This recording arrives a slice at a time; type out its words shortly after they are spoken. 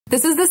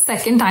This is the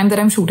second time that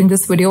I'm shooting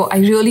this video. I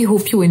really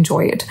hope you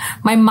enjoy it.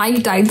 My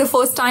mic died the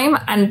first time,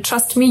 and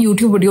trust me,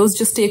 YouTube videos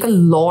just take a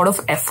lot of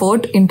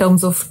effort in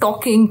terms of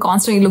talking,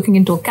 constantly looking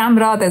into a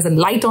camera, there's a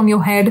light on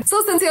your head.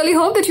 So sincerely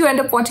hope that you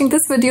end up watching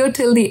this video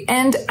till the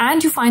end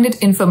and you find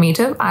it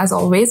informative as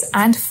always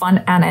and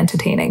fun and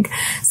entertaining.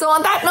 So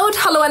on that note,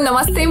 hello and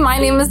namaste. My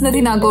name is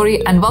Nidhi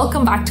Nagori and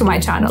welcome back to my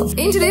channel.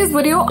 In today's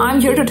video, I'm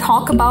here to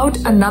talk about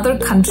another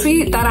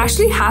country that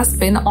actually has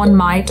been on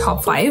my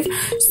top 5.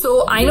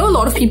 So I know a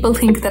lot of people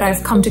think that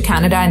I've come to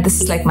Canada and this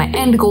is like my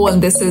end goal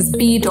and this is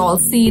be it all,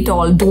 see it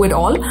all, do it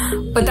all.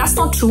 But that's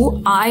not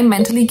true. I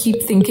mentally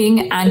keep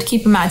thinking and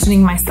keep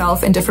imagining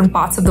myself in different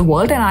parts of the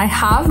world, and I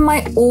have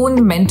my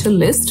own mental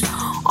list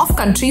of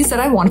countries that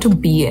I want to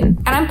be in.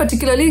 And I'm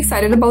particularly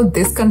excited about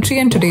this country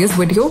in today's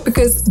video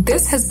because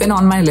this has been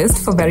on my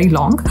list for very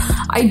long.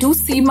 I do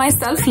see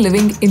myself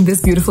living in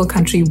this beautiful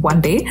country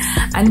one day,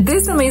 and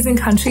this amazing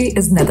country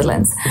is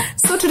Netherlands.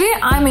 So today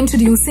I'm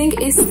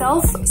introducing a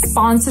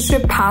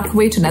self-sponsorship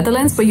pathway to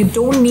Netherlands where you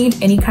don't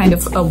need any kind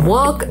of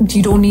work,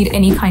 you don't need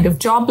any kind of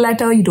job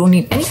letter, you don't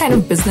need any kind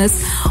of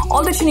business.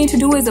 All that you need to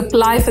do is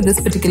apply for this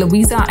particular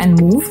visa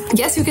and move.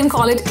 Yes, you can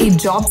call it a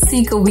job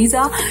seeker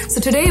visa. So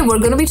today we're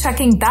going to be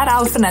checking that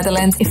out for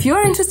Netherlands. If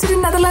you're interested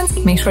in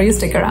Netherlands, make sure you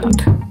stick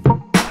around.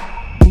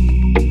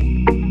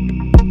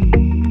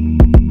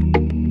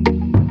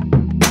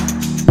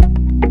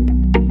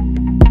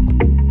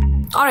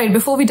 Alright,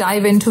 before we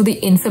dive into the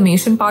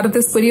information part of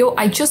this video,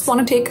 I just want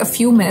to take a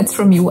few minutes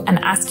from you and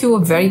ask you a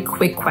very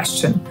quick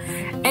question.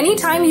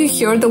 Anytime you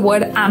hear the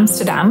word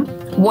Amsterdam,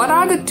 what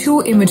are the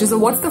two images or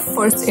what's the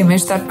first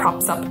image that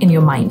pops up in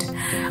your mind?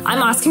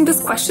 I'm asking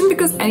this question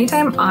because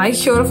anytime I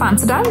hear of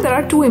Amsterdam, there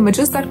are two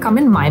images that come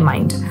in my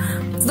mind.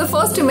 The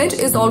first image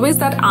is always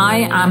that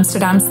I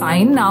Amsterdam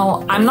sign.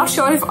 Now, I'm not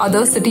sure if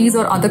other cities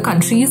or other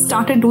countries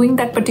started doing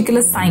that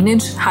particular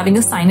signage, having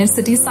a signage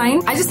city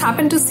sign. I just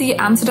happened to see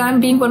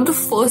Amsterdam being one of the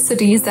first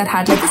cities that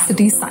had like a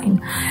city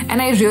sign.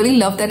 And I really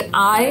love that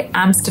I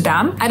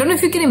Amsterdam. I don't know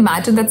if you can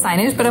imagine that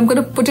signage, but I'm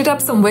going to put it up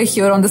somewhere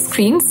here on the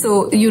screen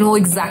so you know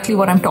exactly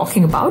what I'm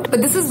talking about.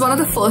 But this is one of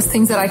the first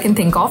things that I can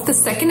think of. The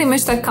second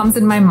image that comes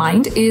in my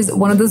mind is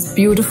one of those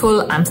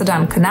beautiful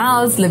Amsterdam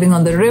canals, living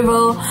on the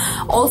river,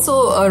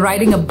 also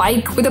riding a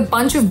bike with a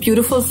bunch of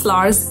beautiful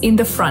flowers in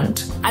the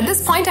front. At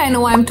this point, I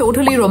know I'm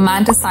totally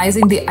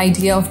romanticizing the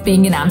idea of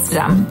being in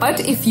Amsterdam, but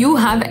if you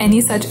have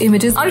any such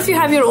images or if you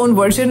have your own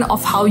version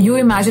of how you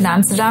imagine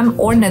Amsterdam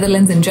or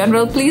Netherlands in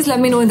general, please let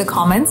me know in the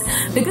comments,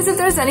 because if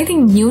there's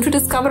anything new to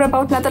discover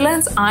about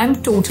Netherlands, I'm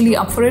totally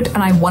up for it and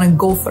I want to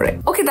go for it.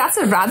 Okay, that's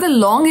a rather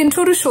long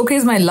intro to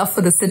showcase my love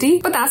for the city,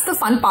 but that's the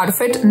fun part of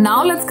it.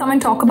 Now let's come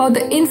and talk about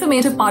the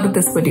informative part of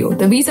this video.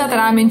 The visa that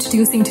I'm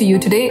introducing to you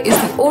today is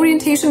the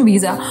orientation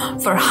visa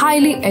for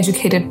highly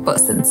educated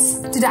persons.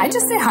 Did I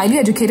just say highly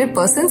educated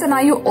persons and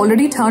are you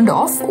already turned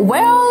off?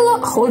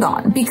 Well, hold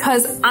on,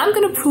 because I'm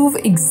going to prove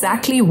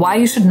exactly why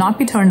you should not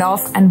be turned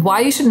off and why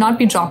you should not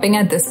be dropping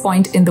at this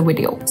point in the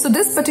video. So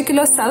this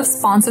particular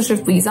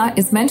self-sponsorship visa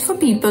is meant for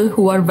people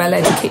who are well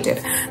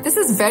educated. This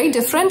is very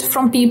different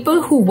from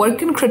people who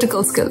work in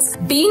critical skills.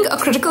 Being a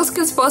critical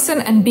skills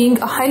person and being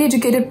a highly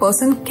educated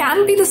person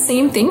can be the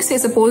same thing. Say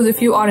suppose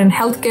if you are in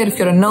healthcare, if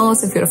you're a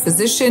nurse, if you're a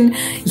physician,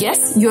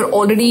 yes, you're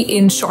already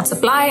in short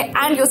supply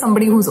and you're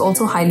somebody who's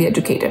also highly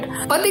educated.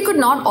 But they could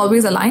not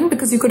always align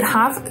because you could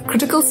have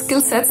critical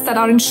skill sets that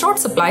are in short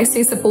supply.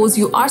 Say suppose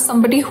you are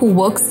somebody who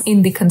works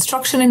in the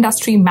construction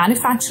industry,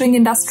 manufacturing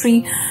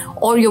industry,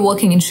 or you're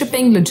working in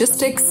shipping,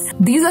 logistics.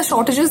 These are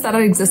shortages that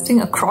are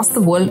existing across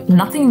the world,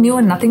 nothing new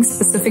and nothing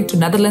specific to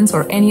Netherlands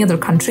or any other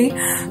country.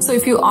 So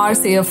if you are,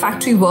 say, a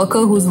factory worker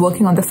who's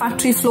working on the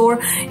factory floor,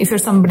 if you're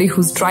somebody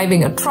who's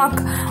driving a truck,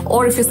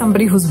 or if you're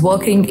somebody who's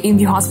working in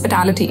the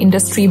hospitality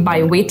industry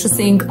by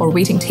waitressing or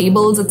waiting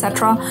tables,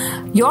 etc.,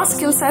 your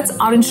skill sets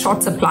are in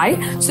short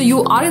supply. So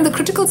you are in the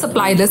critical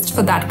supply list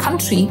for that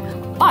country,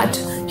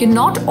 but you're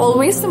not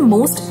always the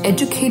most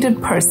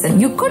educated person.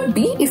 You could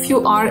be if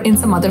you are in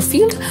some other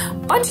field,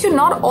 but you're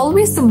not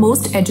always the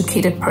most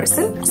educated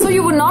person. So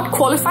you would not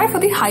qualify for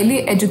the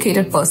highly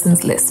educated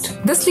persons list.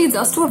 This leads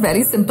us to a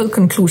very simple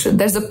conclusion.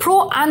 There's a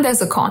pro and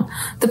there's a con.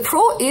 The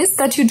pro is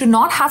that you do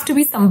not have to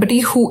be somebody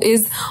who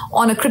is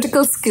on a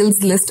critical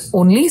skills list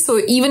only.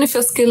 So even if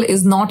your skill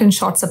is not in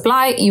short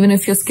supply, even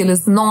if your skill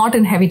is not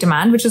in heavy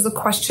demand, which is a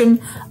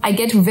question I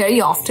get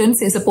very often,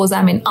 say suppose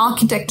I'm in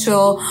architecture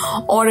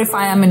or if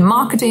I am in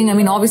marketing. I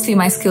mean, obviously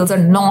my skills are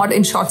not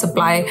in short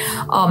supply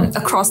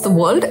across the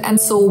world. And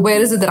so where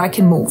is it that I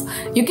can move?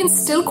 You can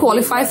still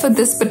qualify for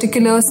this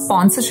particular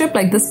sponsorship,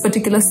 like this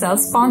particular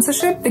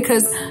self-sponsorship,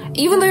 because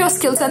even though your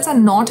skill sets are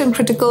not in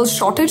critical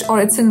shortage or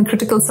it's in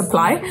critical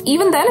supply,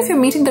 even then if you're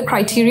meeting the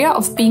criteria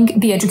of being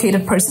the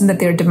educated person that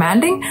they're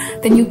demanding,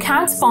 then you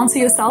can sponsor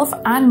yourself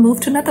and move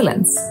to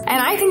Netherlands.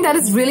 And I think that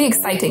is really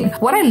exciting.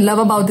 What I love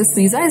about this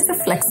visa is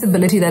the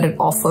flexibility that it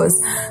offers.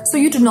 So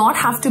you do not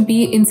have to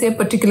be in, say, a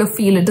particular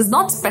field. It does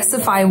not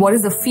specify what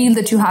is the field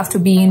that you have to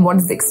be in, what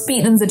is the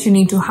experience that you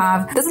need to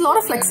have. There's a lot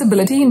of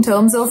flexibility in terms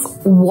terms of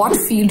what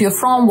field you're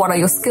from, what are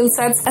your skill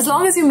sets, as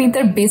long as you meet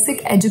their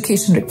basic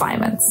education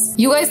requirements.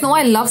 You guys know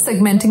I love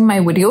segmenting my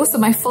videos, so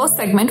my first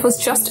segment was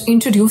just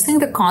introducing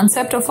the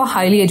concept of a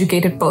highly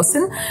educated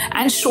person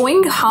and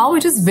showing how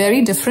it is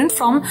very different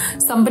from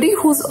somebody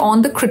who's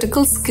on the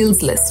critical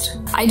skills list.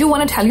 I do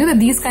want to tell you that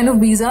these kind of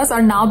visas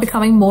are now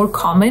becoming more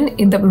common.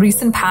 In the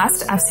recent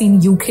past, I've seen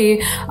UK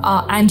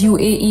and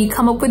UAE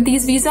come up with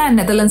these visas, and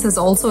Netherlands has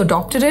also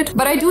adopted it.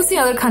 But I do see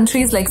other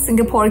countries like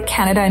Singapore,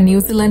 Canada, and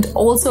New Zealand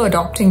also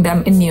adopting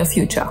them in near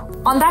future.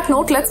 On that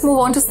note, let's move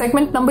on to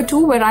segment number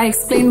 2, where I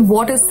explain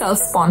what is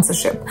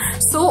self-sponsorship.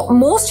 So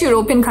most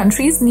European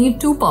countries need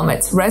 2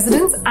 permits,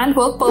 residence and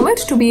work permit,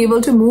 to be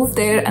able to move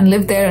there and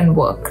live there and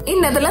work.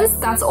 In Netherlands,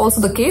 that's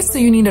also the case. So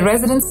you need a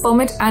residence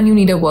permit and you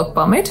need a work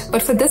permit.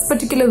 But for this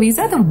particular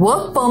visa, the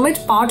work permit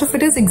part of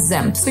it is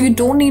exempt. So you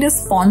don't need a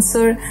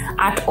sponsor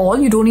at all.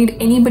 You don't need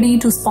anybody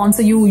to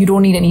sponsor you. You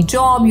don't need any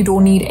job. You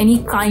don't need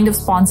any kind of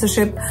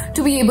sponsorship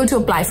to be able to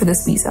apply for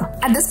this visa.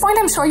 At this point,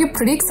 I'm sure you're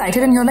pretty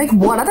excited and you're like,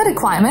 what are the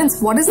requirements?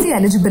 What is the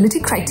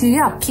eligibility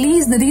criteria?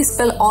 Please, Nidhi,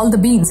 spill all the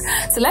beans.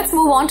 So let's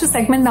move on to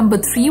segment number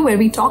 3, where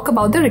we talk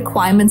about the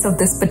requirements of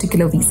this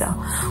particular visa.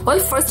 Well,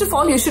 first of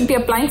all, you should be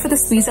applying for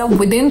this visa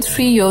within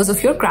 3 years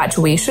of your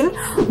graduation,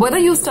 whether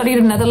you studied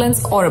in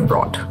Netherlands or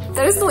abroad.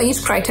 There is no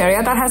age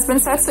criteria that has been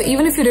set. So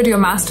even if you did your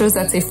master's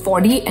at say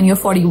 40 and you're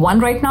 41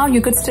 right now, you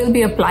could still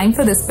be applying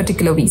for this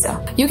particular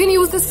visa. You can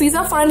use this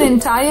visa for an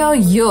entire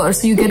year.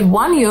 So you get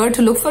 1 year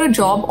to look for a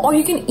job, or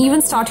you can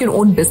even start your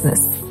own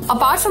business.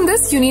 Apart from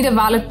this, you need a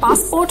valid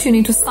passport, you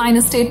need to sign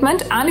a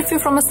statement, and if you're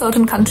from a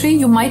certain country,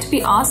 you might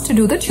be asked to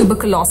do the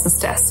tuberculosis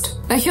test.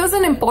 Now, here's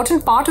an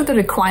important part of the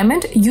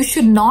requirement. You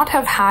should not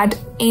have had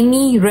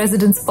any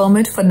residence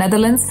permit for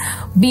Netherlands,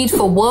 be it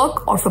for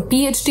work or for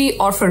PhD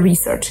or for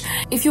research.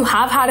 If you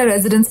have had a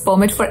residence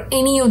permit for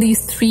any of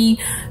these 3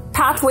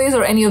 pathways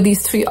or any of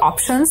these 3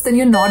 options, then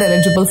you're not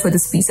eligible for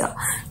this visa.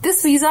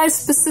 This visa is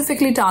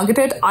specifically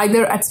targeted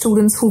either at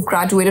students who've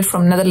graduated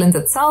from Netherlands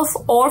itself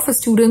or for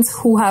students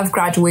who have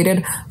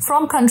graduated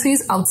from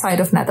countries outside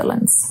of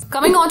Netherlands.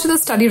 Coming on to the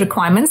study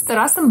requirements, there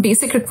are some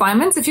basic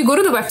requirements. If you go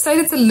to the website,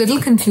 it's a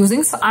little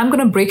confusing, so I'm going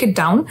to break it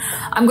down.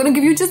 I'm going to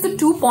give you just the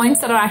 2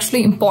 points that are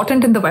actually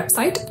important in the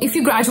website. If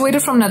you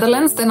graduated from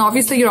Netherlands, then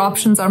obviously your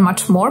options are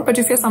much more. But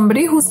if you're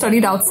somebody who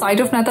studied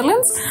outside of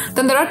Netherlands,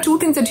 then there are 2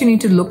 things that you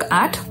need to look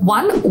at.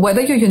 One,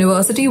 whether your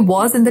university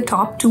was in the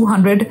top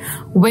 200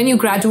 when you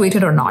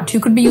graduated or not.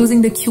 You could be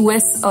using the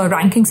QS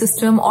ranking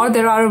system, or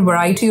there are a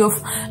variety of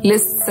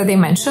lists that they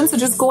mention. So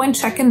just go and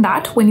check in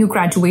that when you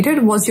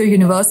graduated. Was your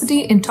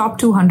university in top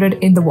 200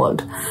 in the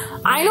world?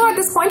 I know at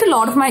this point, a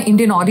lot of my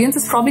Indian audience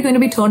is probably going to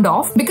be turned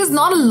off because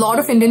not a lot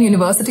of Indian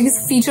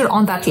universities feature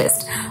on that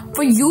list.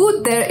 For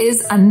you, there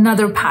is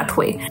another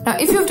pathway. Now,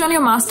 if you've done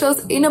your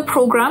master's in a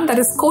program that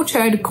is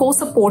co-chaired,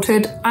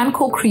 co-supported, and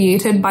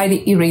co-created by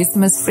the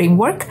Erasmus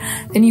framework,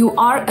 then you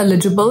are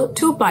eligible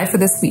to apply for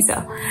this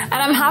visa. And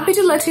I'm happy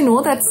to let you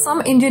know that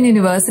some Indian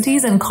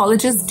universities and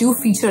colleges do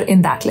feature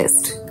in that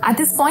list. At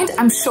this point,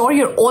 I'm sure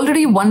you're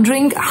already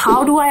wondering,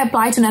 how do I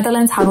apply to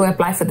Netherlands? How do I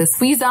apply for this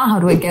visa? How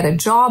do I get a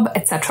job,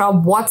 etc.?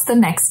 What's the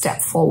next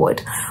step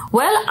forward?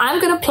 Well, I'm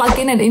going to plug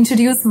in and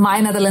introduce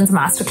my Netherlands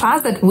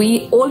masterclass that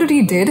we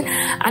already did.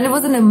 And it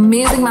was an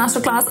amazing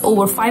masterclass.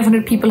 Over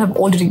 500 people have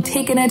already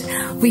taken it.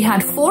 We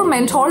had 4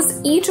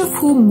 mentors, each of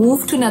whom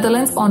moved to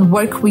Netherlands on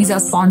work visa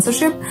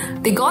sponsorship.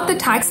 They got the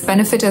tax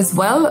benefit as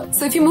well.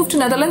 So if you move to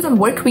Netherlands on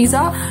work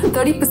visa,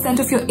 30%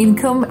 of your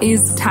income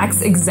is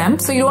tax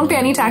exempt. So you don't pay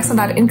any tax on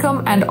that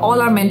income, and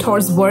all our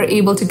mentors were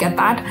able to get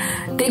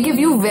that. They give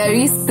you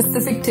very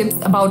specific tips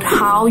about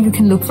how you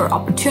can look for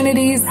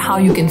opportunities, how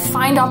you can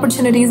find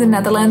opportunities in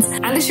Netherlands,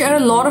 and they share a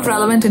lot of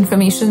relevant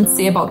information,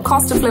 say about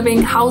cost of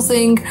living,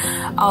 housing,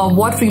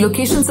 what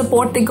relocation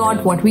support they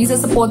got, what visa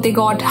support they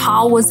got,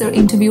 how was their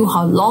interview,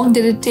 how long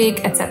did it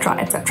take, etc.,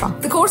 etc.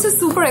 The course is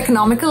super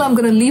economical. I'm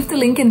going to leave the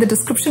link in the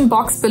description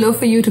box below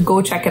for you to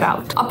go check it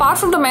out. Apart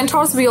from the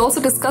mentors, we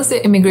also discuss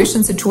the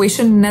immigration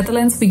situation in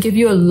Netherlands. We give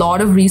you a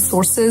lot of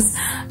resources,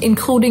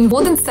 including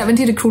more than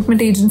 70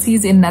 recruitment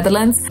agencies in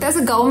Netherlands. There's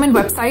a government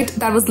website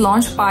that was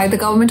launched by the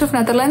government of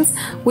Netherlands,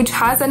 which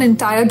has an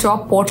entire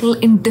job portal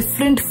in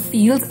different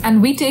fields,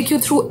 and we take you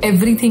through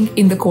everything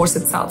in the course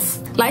itself.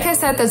 Like I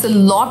said, there's a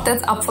lot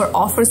that's up for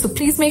offer, so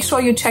please make sure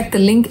you check the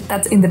link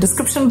that's in the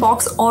description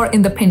box or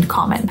in the pinned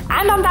comment.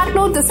 And on that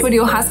note, this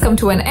video has come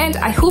to an end.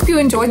 I hope you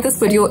enjoyed this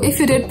video. If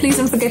you did, please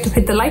don't forget to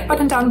hit the like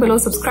button down below,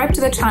 subscribe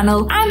to the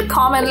channel, and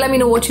comment. Let me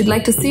know what you'd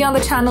like to see on the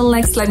channel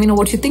next. Let me know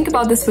what you think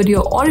about this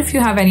video, or if you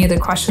have any other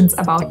questions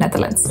about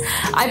Netherlands.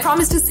 I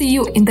promise to see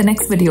you in the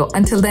next video.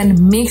 Until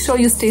then, make sure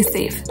you stay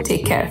safe.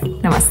 Take care.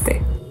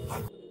 Namaste.